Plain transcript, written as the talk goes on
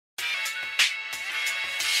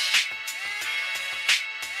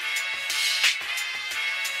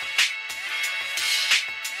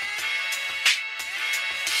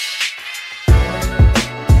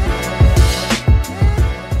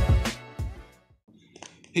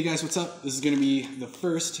Hey guys, what's up? This is going to be the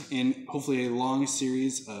first in hopefully a long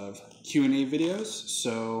series of Q&A videos.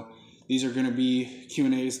 So these are going to be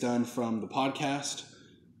Q&As done from the podcast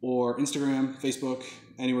or Instagram, Facebook,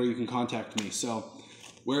 anywhere you can contact me. So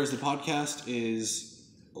whereas the podcast is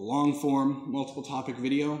a long form, multiple topic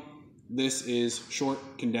video, this is short,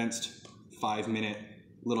 condensed, 5-minute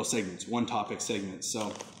little segments, one topic segments.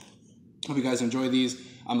 So hope you guys enjoy these.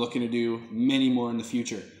 I'm looking to do many more in the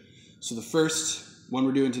future. So the first one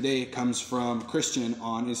we're doing today comes from Christian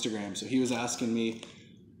on Instagram. So he was asking me,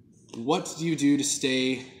 what do you do to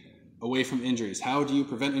stay away from injuries? How do you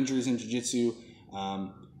prevent injuries in Jiu-Jitsu?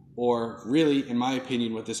 Or really, in my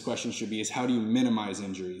opinion, what this question should be is how do you minimize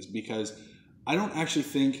injuries? Because I don't actually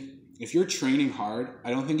think, if you're training hard,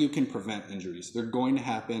 I don't think you can prevent injuries. They're going to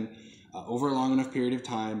happen over a long enough period of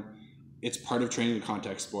time. It's part of training a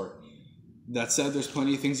contact sport. That said, there's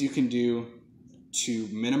plenty of things you can do to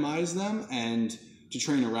minimize them and to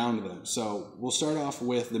train around them. So we'll start off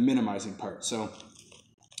with the minimizing part. So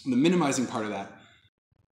the minimizing part of that,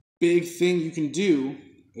 big thing you can do,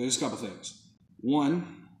 there's a couple things.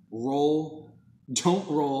 One, don't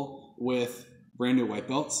roll with brand new white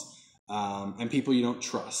belts and people you don't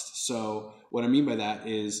trust. So what I mean by that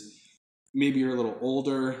is maybe you're a little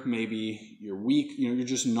older, maybe you're weak, you're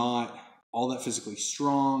just not all that physically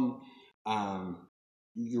strong,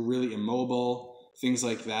 you're really immobile, things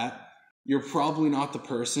like that. You're probably not the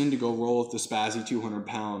person to go roll with the spazzy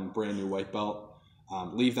 200-pound brand new white belt.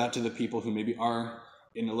 Leave that to the people who maybe are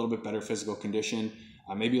in a little bit better physical condition,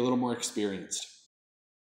 maybe a little more experienced.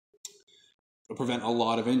 It'll prevent a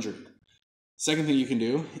lot of injury. Second thing you can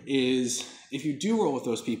do is if you do roll with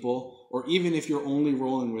those people, or even if you're only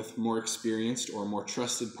rolling with more experienced or more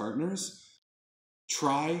trusted partners,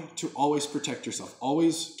 try to always protect yourself.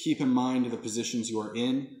 Always keep in mind the positions you are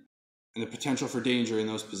in and the potential for danger in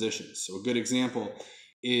those positions. So a good example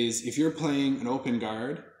is if you're playing an open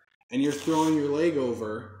guard and you're throwing your leg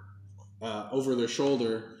over their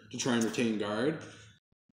shoulder to try and retain guard,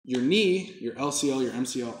 your knee, your LCL, your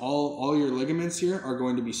MCL, all your ligaments here are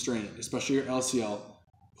going to be strained, especially your LCL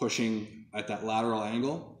pushing at that lateral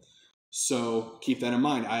angle. So keep that in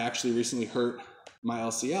mind. I actually recently hurt my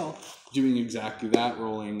LCL doing exactly that,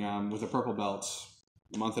 rolling with a purple belt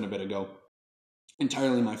a month and a bit ago.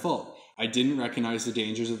 Entirely my fault. I didn't recognize the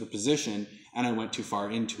dangers of the position and I went too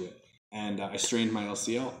far into it. And I strained my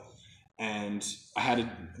LCL. And I had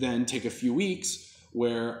to then take a few weeks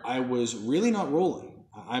where I was really not rolling.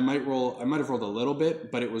 I might have rolled a little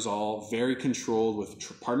bit, but it was all very controlled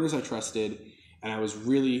with partners I trusted. And I was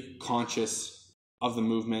really conscious of the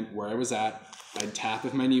movement, where I was at. I'd tap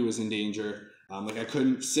if my knee was in danger. I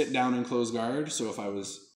couldn't sit down in closed guard. So if I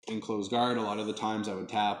was in closed guard, a lot of the times I would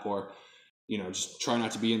tap or just try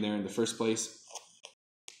not to be in there in the first place.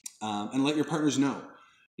 And let your partners know.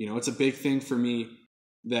 It's a big thing for me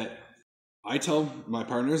that I tell my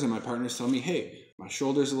partners and my partners tell me, hey, my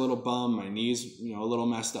shoulder's a little bum, my knee's, a little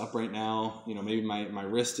messed up right now. Maybe my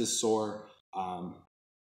wrist is sore.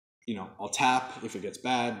 I'll tap if it gets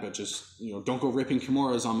bad, but just, don't go ripping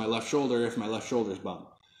Kimuras on my left shoulder if my left shoulder's bum,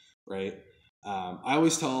 right? I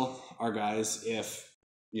always tell our guys if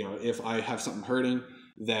I have something hurting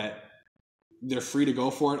that they're free to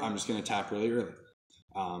go for it. I'm just going to tap really early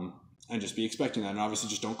and just be expecting that. And obviously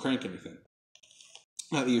just don't crank anything.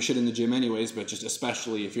 Not that you should in the gym anyways, but just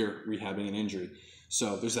especially if you're rehabbing an injury.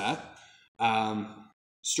 So there's that.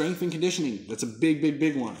 Strength and conditioning. That's a big, big,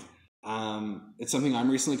 big one. It's something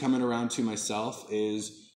I'm recently coming around to myself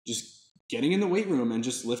is just getting in the weight room and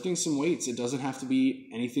just lifting some weights. It doesn't have to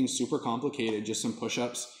be anything super complicated. Just some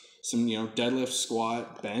push-ups, some, deadlift,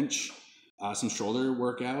 squat, bench, some shoulder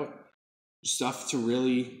workout. Stuff to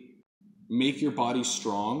really make your body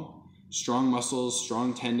strong. Strong muscles,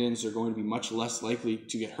 strong tendons are going to be much less likely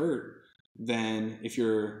to get hurt than if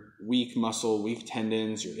you're weak muscle, weak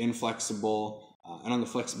tendons, you're inflexible. And on the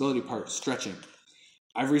flexibility part, stretching.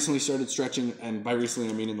 I've recently started stretching, and by recently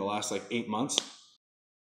I mean in the last 8 months.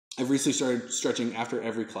 I've recently started stretching after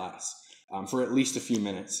every class for at least a few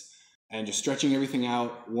minutes. And just stretching everything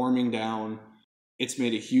out, warming down. It's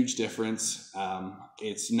made a huge difference.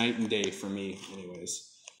 It's night and day for me anyways.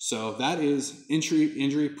 So that is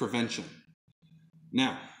injury prevention.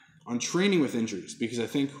 Now, on training with injuries, because I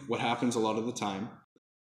think what happens a lot of the time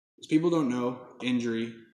is people don't know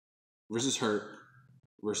injury versus hurt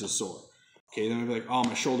versus sore. Okay, then they'll be like, oh,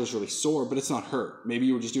 my shoulder's really sore, but it's not hurt. Maybe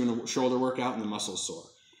you were just doing a shoulder workout and the muscle's sore.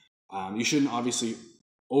 You shouldn't obviously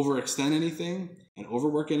overextend anything and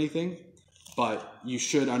overwork anything. But you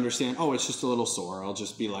should understand, oh, it's just a little sore. I'll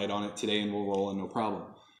just be light on it today and we'll roll and no problem.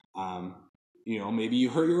 Maybe you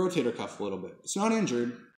hurt your rotator cuff a little bit. It's not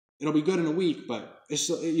injured. it'll be good in a week, but it's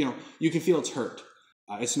still, you can feel it's hurt.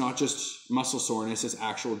 It's not just muscle soreness, it's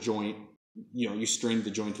actual joint. You strained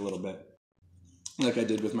the joint a little bit, like I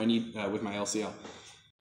did with my knee, with my LCL.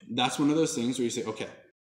 That's one of those things where you say, okay,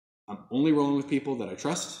 I'm only rolling with people that I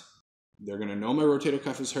trust. They're going to know my rotator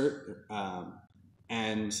cuff is hurt,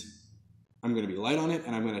 and I'm going to be light on it,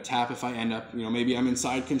 and I'm going to tap if I end up, maybe I'm in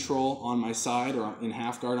side control on my side or in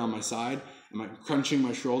half guard on my side. Am I crunching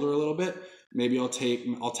my shoulder a little bit? Maybe I'll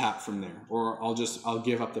tap from there, or I'll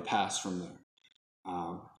give up the pass from there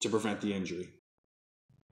to prevent the injury.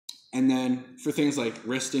 And then for things like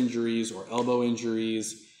wrist injuries or elbow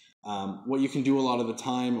injuries, what you can do a lot of the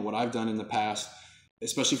time, and what I've done in the past,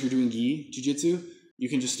 especially if you're doing gi jiu-jitsu, you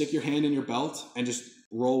can just stick your hand in your belt and just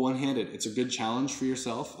roll one-handed. It's a good challenge for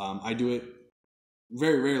yourself. I do it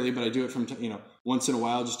very rarely, but I do it from once in a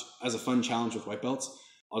while, just as a fun challenge with white belts.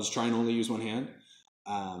 I'll just try and only use one hand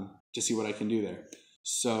to see what I can do there.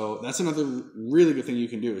 So that's another really good thing you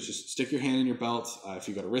can do, is just stick your hand in your belt. If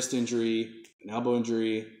you've got a wrist injury, an elbow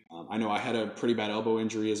injury. I know I had a pretty bad elbow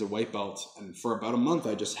injury as a white belt, and for about a month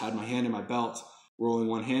I just had my hand in my belt rolling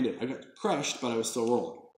one-handed. I got crushed, but I was still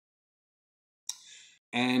rolling.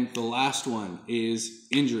 And the last one is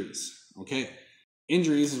injuries. Okay,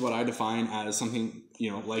 injuries is what I define as something,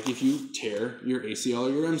 like if you tear your ACL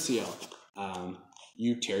or your MCL,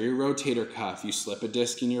 you tear your rotator cuff, you slip a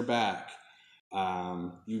disc in your back,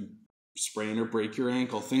 you sprain or break your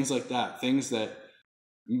ankle, things like that, things that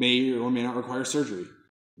may or may not require surgery.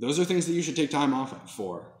 Those are things that you should take time off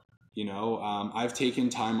for. I've taken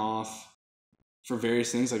time off for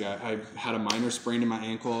various things. Like I had a minor sprain in my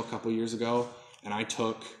ankle a couple years ago, and I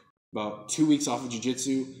took about 2 weeks off of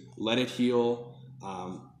jiu-jitsu, let it heal,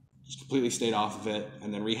 just completely stayed off of it,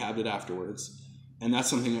 and then rehabbed it afterwards. And that's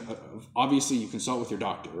something, obviously you consult with your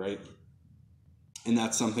doctor, right? And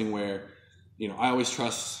that's something where, I always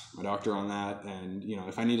trust my doctor on that. And,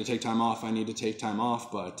 if I need to take time off, I need to take time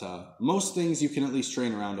off. But most things you can at least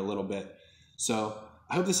train around a little bit. So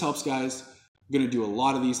I hope this helps, guys. I'm going to do a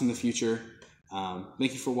lot of these in the future.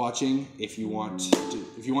 Thank you for watching. If you want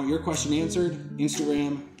your question answered,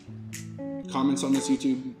 Instagram, comments on this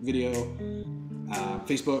YouTube video,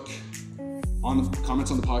 Facebook,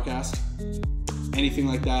 comments on the podcast, anything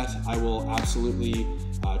like that, I will absolutely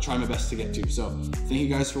try my best to get to. So thank you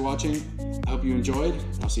guys for watching. I hope you enjoyed.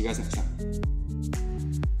 I'll see you guys next time.